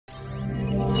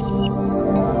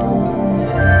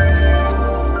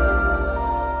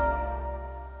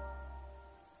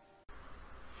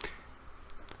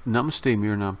Namaste,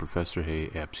 Mirnam Professor Hey,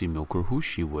 Apsi Milker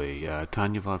Hushiwe.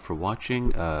 Tanyavad for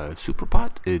watching.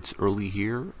 Superpot, it's early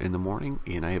here in the morning,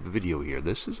 and I have a video here.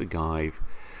 This is a guy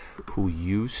who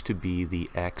used to be the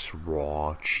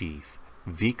ex-R&AW chief,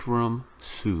 Vikram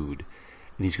Sood,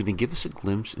 and he's going to give us a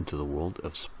glimpse into the world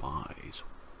of spies.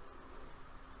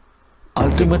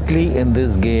 Ultimately, in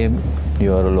this game,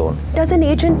 you are alone. Does an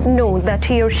agent know that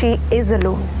he or she is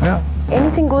alone? Yeah.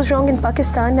 Anything goes wrong in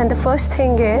Pakistan, and the first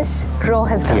thing is R&AW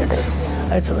has done this.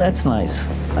 That's nice.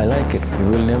 I like it.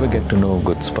 You will never get to know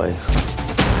good spies.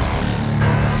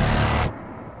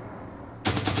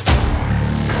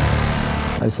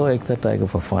 I saw Ekta Tiger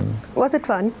for fun. Was it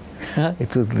fun?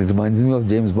 It reminds me of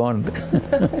James Bond.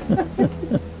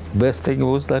 Best thing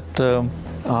was that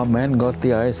our man got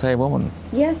the ISI woman.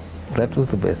 Yes. That was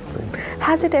the best thing.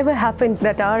 Has it ever happened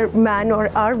that our man or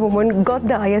our woman got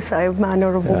the ISI of man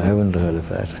or a woman? I haven't heard of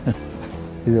that.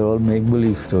 These are all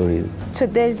make-believe stories. So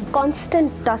there's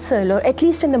constant tussle, or at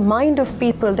least in the mind of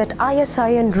people, that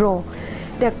ISI and R&AW,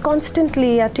 they're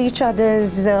constantly at each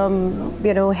other's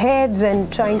heads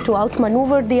and trying to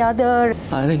outmaneuver the other.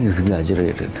 I think it's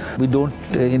exaggerated. We don't,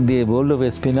 in the world of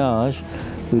espionage,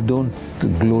 we don't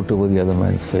gloat over the other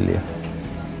man's failure.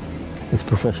 It's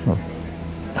professional.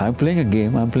 I'm playing a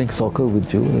game, I'm playing soccer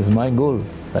with you, it's my goal.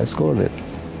 I scored it.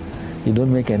 You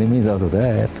don't make enemies out of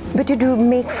that. But you do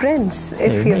make friends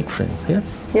if you make friends,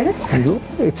 yes. Yes? You do.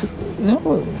 It's,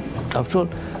 after all,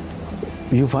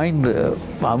 you find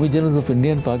army generals of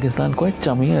India and Pakistan quite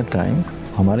chummy at times.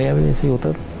 हमारे यहाँ भी ऐसे ही होता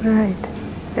है.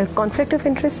 Right. Conflict of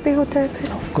interest भी होता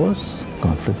है. Of course,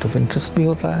 conflict of interest भी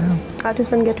होता है. How does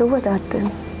one get over that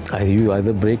then? You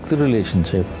either break the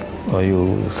relationship, or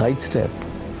you sidestep,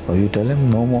 or you tell him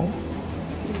no more.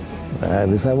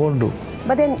 This I won't do.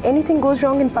 But then anything goes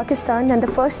wrong in Pakistan, and the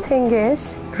first thing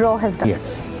is R&AW has done.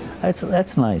 Yes,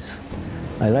 that's nice.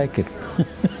 I like it.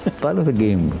 Part of the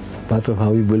game. It's part of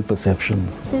how you build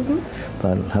perceptions.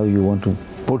 Part of how you want to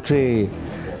portray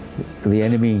the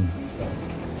enemy.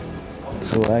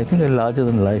 So I think a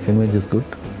larger-than-life image is good.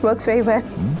 Works very well.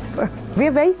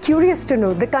 We're very curious to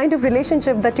know the kind of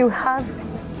relationship that you have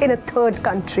in a third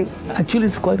country. Actually,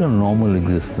 it's quite a normal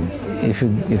existence. If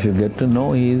you get to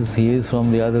know he is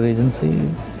from the other agency,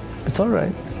 it's all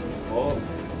right.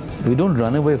 We don't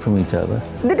run away from each other.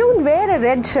 They don't wear a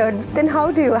red shirt. Then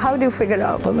how do you figure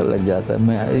out?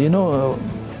 You know,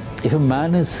 if a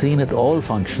man is seen at all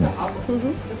functions,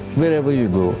 wherever you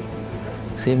go,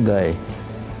 same guy,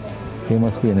 he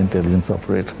must be an intelligence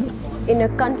operator. In a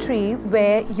country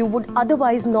where you would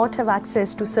otherwise not have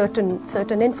access to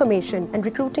certain information, and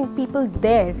recruiting people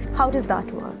there, how does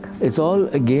that work? It's all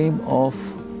a game of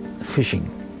fishing.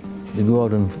 You go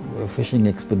out on fishing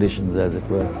expeditions, as it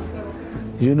were.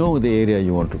 You know the area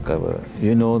you want to cover.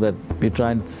 You know that you try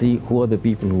and see who are the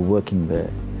people who are working there.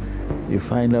 You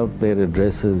find out their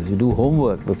addresses. You do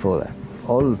homework before that,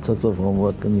 all sorts of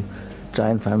homework, and you try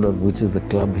and find out which is the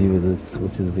club he visits,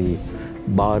 which is the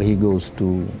bar he goes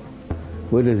to,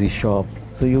 where does he shop.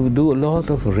 So you do a lot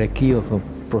of recce of a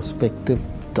prospective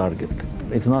target.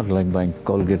 It's not like buying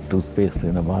Colgate toothpaste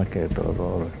in a market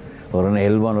or an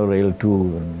L1 or L2,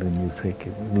 and then you say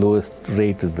lowest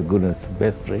rate is the goodness,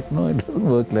 best rate. No, it doesn't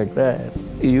work like that.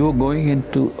 You're going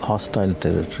into hostile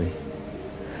territory.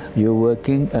 You're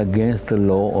working against the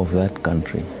law of that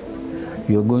country.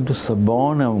 You're going to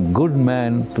suborn a good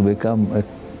man to become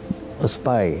a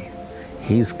spy.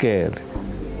 He's scared.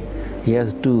 He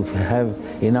has to have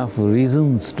enough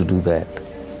reasons to do that.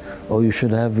 Or you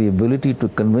should have the ability to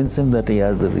convince him that he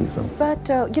has the reason. But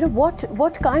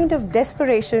what kind of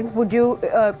desperation would you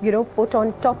put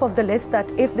on top of the list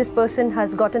that if this person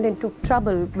has gotten into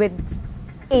trouble with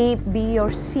A, B,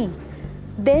 or C,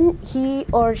 then he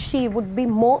or she would be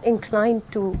more inclined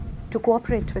to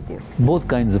cooperate with you? Both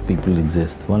kinds of people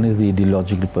exist. One is the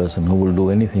ideological person who will do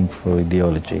anything for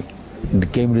ideology. The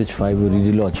Cambridge Five were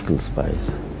ideological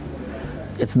spies.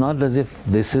 It's not as if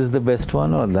this is the best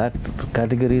one or that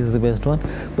category is the best one,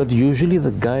 but usually the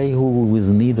guy who is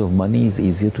in need of money is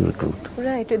easier to recruit.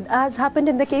 Right, as happened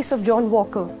in the case of John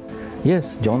Walker.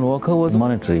 Yes, John Walker was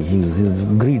monetary. He was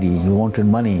greedy. He wanted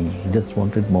money. He just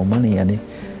wanted more money, and he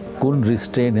couldn't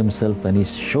restrain himself, and he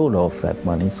showed off that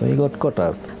money, so he got caught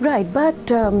out. Right, but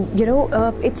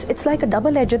it's like a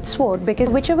double-edged sword,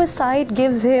 because whichever side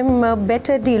gives him a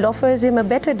better deal, offers him a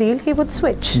better deal, he would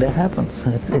switch. That happens.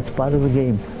 It's part of the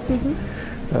game.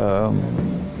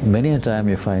 Many a time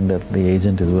you find that the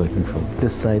agent is working from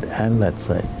this side and that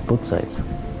side, both sides.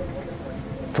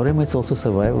 For him, it's also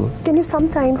survival. Can you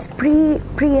sometimes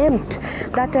preempt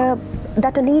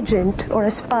that an agent or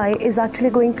a spy is actually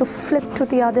going to flip to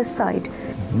the other side?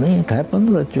 It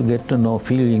happens that you get to know,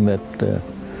 feeling that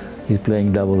He's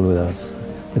playing double with us.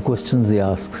 The questions he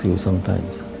asks you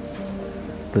sometimes,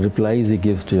 the replies he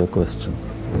gives to your questions,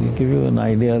 will give you an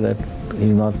idea that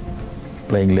he's not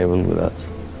playing level with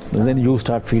us. And then you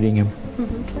start feeding him,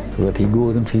 so that he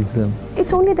goes and feeds them.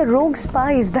 It's only the rogue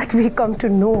spies that we come to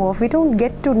know of. We don't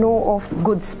get to know of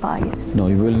good spies. No,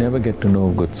 you will never get to know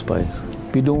good spies.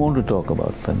 We don't want to talk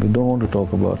about them. We don't want to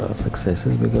talk about our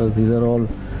successes because these are all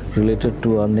related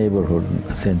to our neighborhood,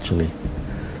 essentially.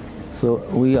 So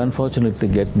we unfortunately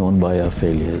get known by our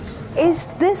failures. Is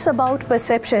this about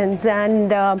perceptions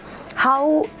and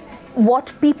how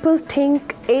what people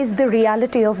think is the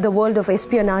reality of the world of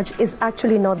espionage is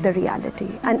actually not the reality?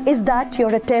 And is that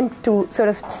your attempt to sort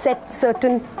of set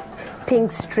certain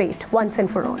things straight once and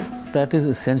for all? That is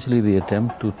essentially the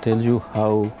attempt to tell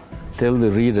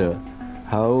the reader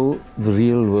how the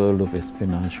real world of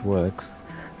espionage works,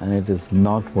 and it is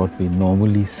not what we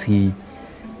normally see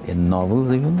in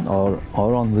novels even, or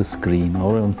on the screen,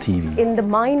 or on TV. In the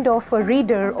mind of a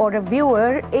reader or a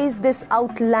viewer is this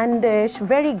outlandish,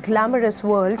 very glamorous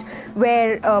world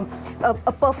where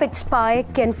a perfect spy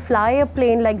can fly a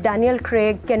plane like Daniel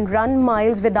Craig, can run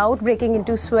miles without breaking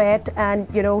into sweat, and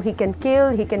he can kill,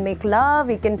 he can make love,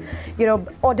 he can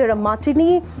order a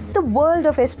martini. The world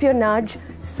of espionage,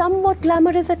 somewhat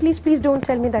glamorous at least. Please don't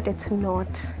tell me that it's not.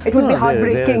 It would be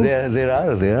heartbreaking. There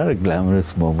are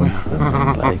glamorous moments in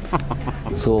life.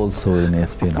 So also in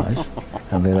espionage,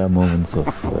 and there are moments of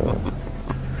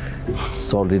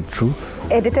solid truth.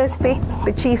 Editors pick,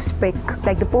 the chiefs pick,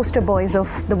 like the poster boys of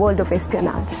the world of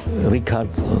espionage. Richard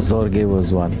Sorge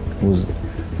was one,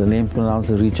 the name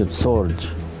pronounced Richard Sorge.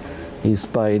 He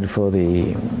spied for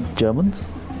the Germans,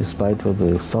 he spied for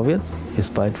the Soviets, he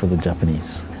spied for the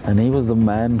Japanese. And he was the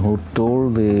man who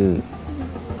told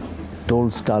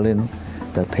Stalin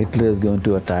that Hitler is going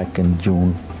to attack in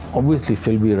June. Obviously,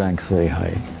 Philby ranks very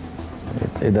high.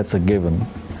 That's a given.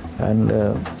 And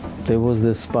there was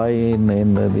this spy in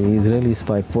the Israeli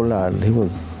spy Pollard. He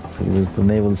was the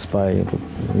naval spy.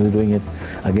 He was doing it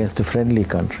against a friendly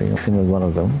country. He was one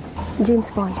of them. James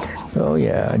Bond. Oh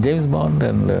yeah, James Bond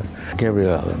and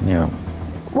Gabriel Allen. Yeah.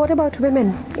 What about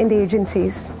women in the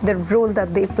agencies, the role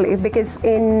that they play? Because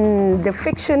in the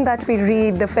fiction that we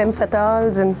read, the femme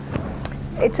fatales, and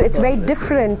it's very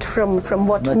different from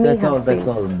what we have been. That's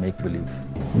all make-believe.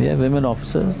 We have women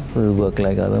officers who work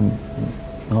like other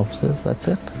officers, that's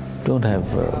it. Don't have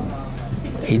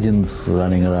agents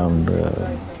running around.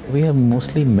 We have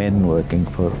mostly men working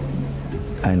for,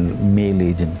 and male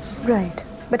agents. Right.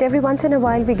 But every once in a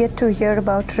while we get to hear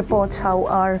about reports how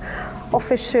our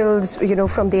officials,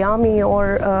 from the army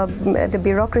or the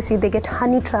bureaucracy, they get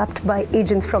honey-trapped by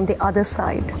agents from the other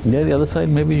side. Yeah, the other side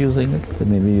may be using it. They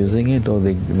may be using it, or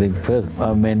they first,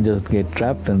 our men just get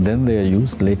trapped and then they are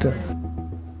used later.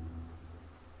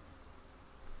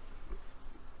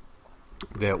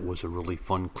 That was a really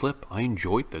fun clip. I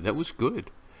enjoyed that. That was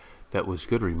good. That was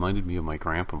good. It reminded me of my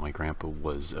grandpa. My grandpa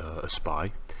was a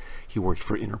spy. He worked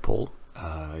for Interpol.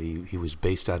 He was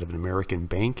based out of an American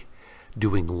bank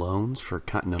doing loans for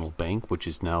Continental Bank, which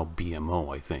is now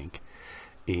BMO, I think.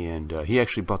 And he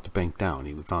actually brought the bank down.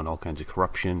 He found all kinds of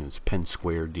corruption. It's Penn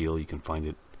Square deal. You can find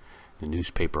it in the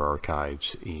newspaper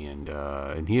archives.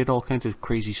 And he had all kinds of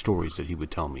crazy stories that he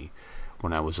would tell me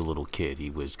when I was a little kid. He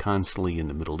was constantly in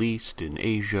the Middle East, in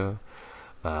Asia,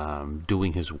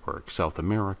 doing his work, South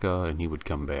America, and he would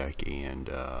come back, and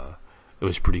it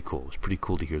was pretty cool. It was pretty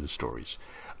cool to hear the stories.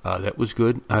 That was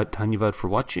good. Dhanyavad for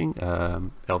watching.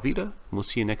 Alvida, we'll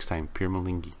see you next time. Pir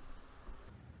Malingi.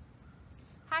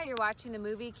 Hi, you're watching the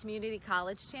Movie Community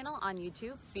College channel on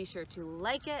YouTube. Be sure to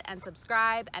like it and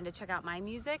subscribe, and to check out my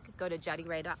music, go to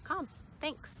juddyray.com.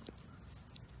 Thanks.